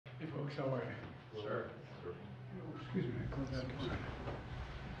Alex, how are you? Sure. Excuse me.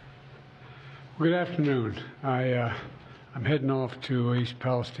 Good afternoon. I'm heading off to East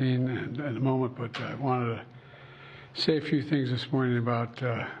Palestine in a moment, but I wanted to say a few things this morning about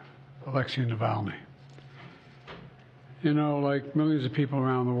Alexei Navalny. You know, like millions of people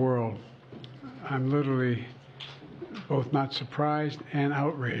around the world, I'm literally both not surprised and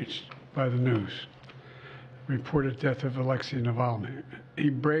outraged by the news. Reported death of Alexei Navalny. He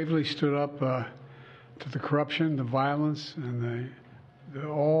bravely stood up to the corruption, the violence, and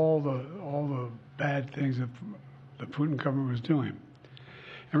all the bad things that the Putin government was doing.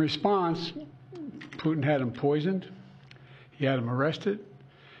 In response, Putin had him poisoned, he had him arrested,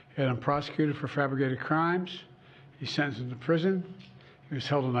 he had him prosecuted for fabricated crimes, he sentenced him to prison, he was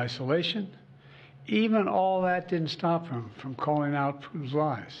held in isolation. Even all that didn't stop him from calling out Putin's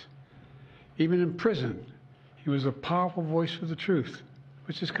lies. Even in prison, he was a powerful voice for the truth,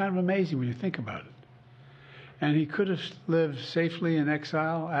 which is kind of amazing when you think about it. And he could have lived safely in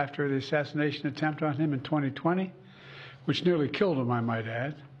exile after the assassination attempt on him in 2020, which nearly killed him, I might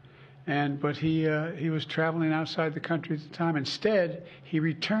add. But he was traveling outside the country at the time. Instead, he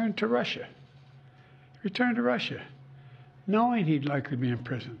returned to Russia. He returned to Russia, knowing he'd likely be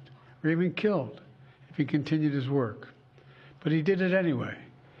imprisoned or even killed if he continued his work. But he did it anyway,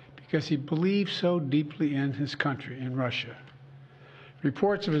 because he believed so deeply in his country, in Russia.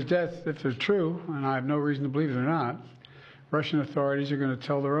 Reports of his death, if they're true, and I have no reason to believe they're not, Russian authorities are going to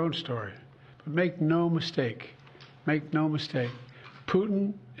tell their own story. But make no mistake,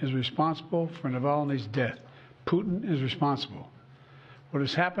 Putin is responsible for Navalny's death. Putin is responsible. What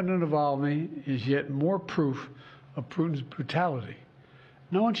has happened to Navalny is yet more proof of Putin's brutality.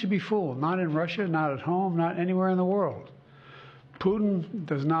 No one should be fooled, not in Russia, not at home, not anywhere in the world. Putin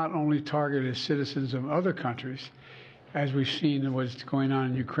does not only target his citizens of other countries, as we've seen in what's going on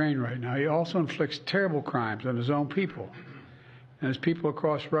in Ukraine right now, he also inflicts terrible crimes on his own people. And as people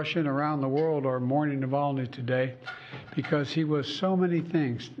across Russia and around the world are mourning Navalny today because he was so many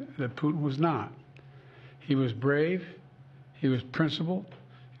things that Putin was not. He was brave, he was principled,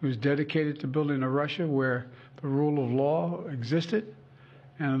 he was dedicated to building a Russia where the rule of law existed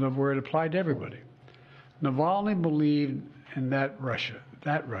and where it applied to everybody. Navalny believed in that Russia.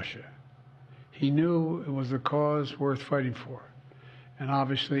 He knew it was a cause worth fighting for, and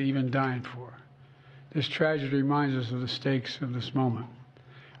obviously even dying for. This tragedy reminds us of the stakes of this moment.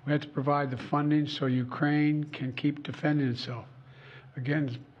 We have to provide the funding so Ukraine can keep defending itself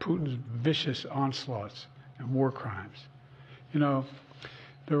against Putin's vicious onslaughts and war crimes. You know,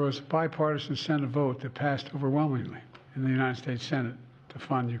 there was a bipartisan Senate vote that passed overwhelmingly in the United States Senate to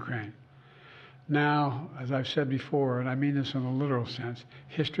fund Ukraine. Now, as I've said before, and I mean this in a literal sense,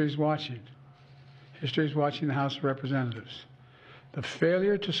 history is watching. History is watching the House of Representatives. The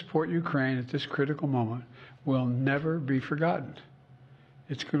failure to support Ukraine at this critical moment will never be forgotten.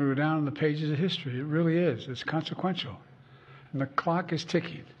 It's going to go down in the pages of history. It really is. It's consequential. And the clock is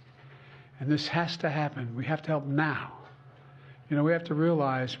ticking. And this has to happen. We have to help now. You know, we have to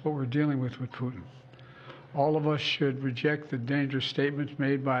realize what we're dealing with Putin. All of us should reject the dangerous statements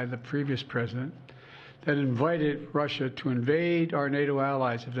made by the previous president that invited Russia to invade our NATO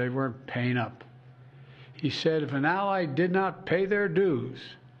allies if they weren't paying up. He said if an ally did not pay their dues,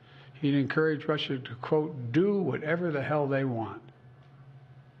 he'd encourage Russia to, quote, do whatever the hell they want.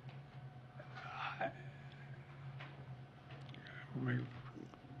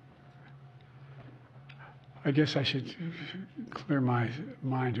 I guess I should clear my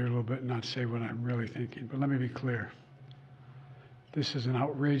mind here a little bit and not say what I'm really thinking, but let me be clear. This is an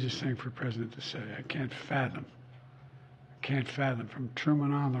outrageous thing for a president to say. I can't fathom. From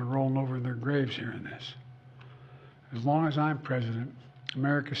Truman on, they're rolling over in their graves hearing this. As long as I'm president,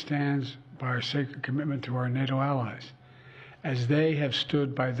 America stands by our sacred commitment to our NATO allies, as they have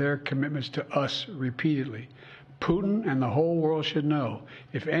stood by their commitments to us repeatedly. Putin and the whole world should know,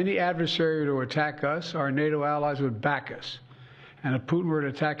 if any adversary were to attack us, our NATO allies would back us. And if Putin were to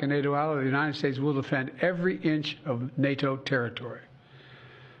attack a NATO ally, the United States will defend every inch of NATO territory.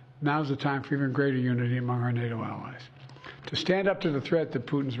 Now's the time for even greater unity among our NATO allies, to stand up to the threat that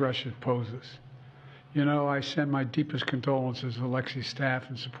Putin's Russia poses. You know, I send my deepest condolences to Alexei's staff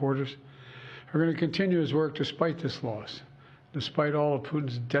and supporters. We're going to continue his work despite this loss, despite all of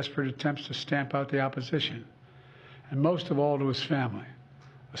Putin's desperate attempts to stamp out the opposition, and most of all to his family,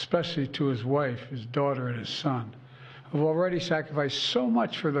 especially to his wife, his daughter, and his son, who've already sacrificed so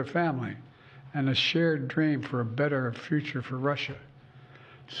much for their family and a shared dream for a better future for Russia.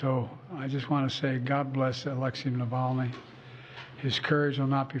 So I just want to say God bless Alexei Navalny. His courage will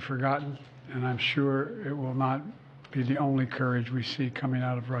not be forgotten, and I'm sure it will not be the only courage we see coming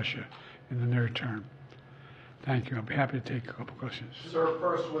out of Russia in the near term. Thank you. I'll be happy to take a couple questions. Sir,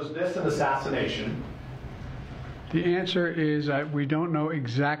 first, was this an assassination? The answer is we don't know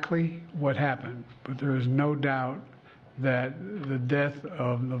exactly what happened, but there is no doubt that the death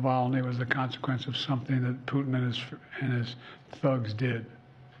of Navalny was the consequence of something that Putin and his thugs did.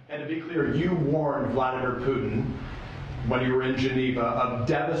 And to be clear, you warned Vladimir Putin when you were in Geneva of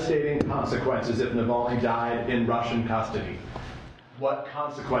devastating consequences if Navalny died in Russian custody. What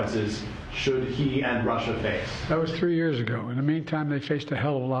consequences should he and Russia face? That was 3 years ago. In the meantime, they faced a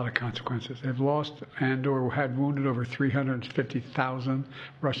hell of a lot of consequences. They've lost and/or had wounded over 350,000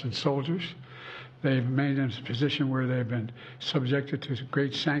 Russian soldiers. They've made in a position where they've been subjected to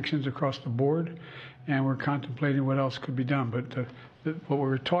great sanctions across the board, and we're contemplating what else could be done. But what we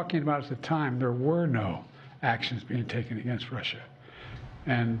were talking about at the time, there were no actions being taken against Russia.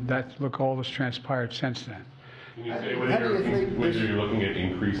 And look, all that's transpired since then. Can you say whether you're looking at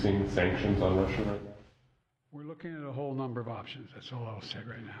increasing sanctions on Russia right now? We're looking at a whole number of options. That's all I'll say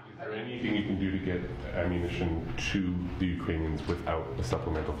right now. Is there anything you can do to get ammunition to the Ukrainians without a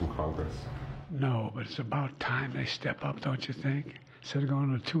supplemental from Congress? No, but it's about time they step up, don't you think? Instead of going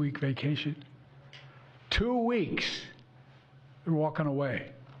on a 2-week vacation. 2 weeks. They're walking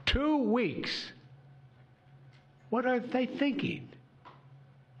away. 2 weeks. What are they thinking?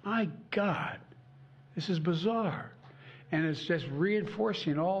 My God. This is bizarre. And it's just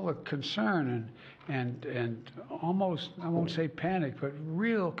reinforcing all the concern and almost, I won't say panic, but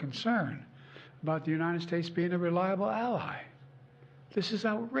real concern about the United States being a reliable ally. This is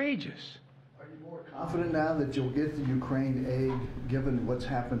outrageous. Are you more confident now that you'll get the Ukraine aid given what's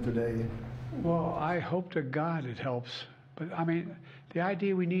happened today? Well, I hope to God it helps. But I mean, the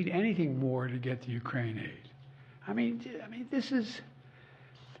idea we need anything more to get the Ukraine aid. I mean, this is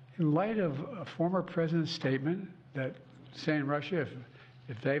in light of a former president's statement that saying Russia,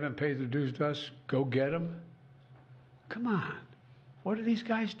 if they haven't paid their dues to us, go get them. Come on. What are these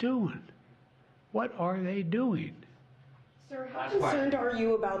guys doing? What are they doing? Sir, how concerned are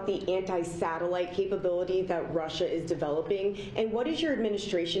you about the anti-satellite capability that Russia is developing, and what is your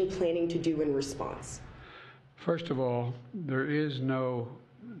administration planning to do in response? First of all, there is no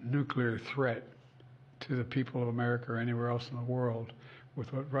nuclear threat to the people of America or anywhere else in the world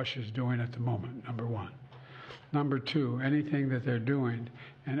with what Russia is doing at the moment, number one. Number two, anything that they're doing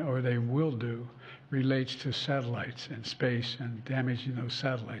or they will do relates to satellites and space and damaging those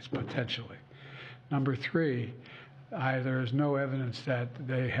satellites potentially. Number three, there is no evidence that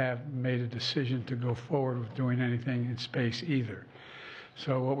they have made a decision to go forward with doing anything in space either.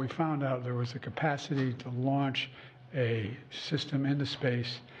 So what we found out, there was a capacity to launch a system into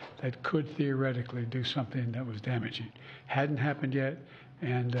space that could theoretically do something that was damaging. Hadn't happened yet,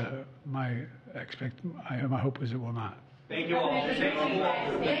 and my hope is it will not. Thank you all. Thank you,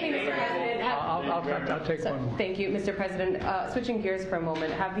 Mr. President. I'll take one more. Thank you, Mr. President. Switching gears for a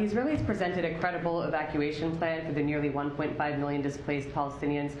moment, have the Israelis presented a credible evacuation plan for the nearly 1.5 million displaced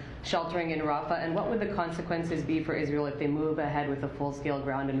Palestinians sheltering in Rafah? And what would the consequences be for Israel if they move ahead with a full-scale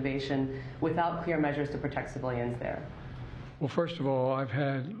ground invasion without clear measures to protect civilians there? Well, first of all, I've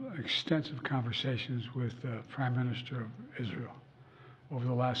had extensive conversations with the Prime Minister of Israel over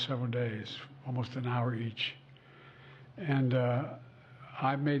the last several days, almost an hour each. And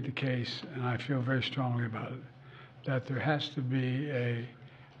I've made the case, and I feel very strongly about it, that there has to be a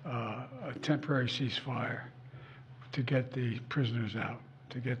temporary ceasefire to get the prisoners out,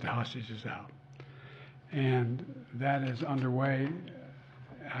 to get the hostages out. And that is underway.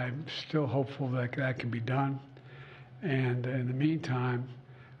 I'm still hopeful that that can be done. And in the meantime,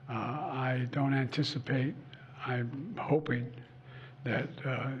 I don't anticipate, I'm hoping that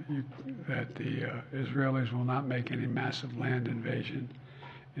the Israelis will not make any massive land invasion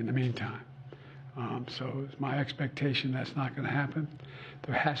in the meantime. So it's my expectation that's not going to happen.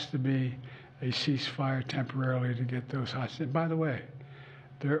 There has to be a ceasefire temporarily to get those hostages. By the way,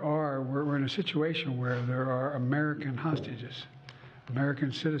 we're in a situation where there are American hostages,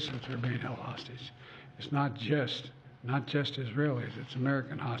 American citizens are being held hostage. It's not just Israelis, it's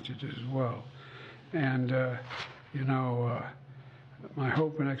American hostages as well. And, my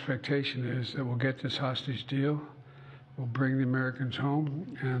hope and expectation is that we'll get this hostage deal, we'll bring the Americans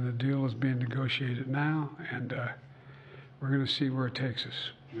home, and the deal is being negotiated now, and we're going to see where it takes us.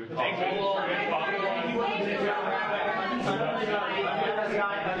 An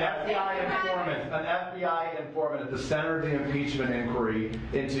FBI informant at the center of the impeachment inquiry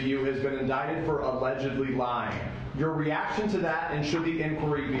into you has been indicted for allegedly lying. Your reaction to that, and should the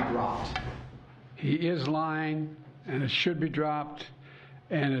inquiry be dropped? He is lying, and it should be dropped,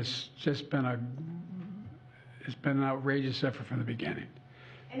 and it's just been It's been an outrageous effort from the beginning.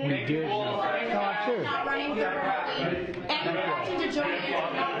 And We did. No, I'm serious. not running for party and wanting to join in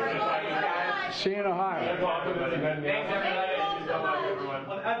and not running for See you in Ohio.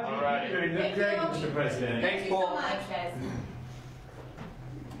 Mr. President. Thanks so much, guys.